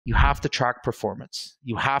You have to track performance.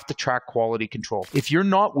 You have to track quality control. If you're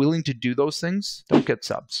not willing to do those things, don't get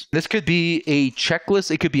subs. This could be a checklist.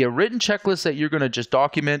 It could be a written checklist that you're going to just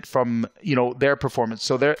document from, their performance.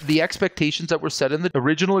 So the expectations that were set in the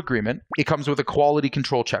original agreement, it comes with a quality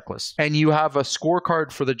control checklist. And you have a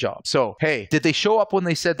scorecard for the job. So, hey, did they show up when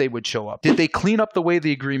they said they would show up? Did they clean up the way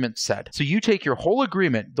the agreement said? So you take your whole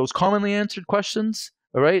agreement, those commonly answered questions,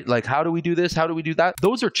 all right, like how do we do this? How do we do that?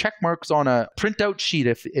 Those are check marks on a printout sheet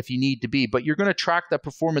if you need to be, but you're going to track that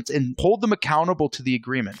performance and hold them accountable to the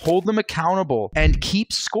agreement. Hold them accountable and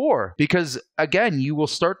keep score, because again, you will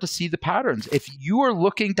start to see the patterns. If you are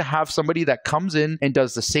looking to have somebody that comes in and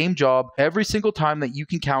does the same job every single time that you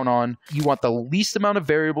can count on, you want the least amount of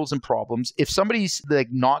variables and problems. If somebody's like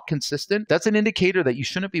not consistent, that's an indicator that you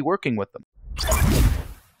shouldn't be working with them.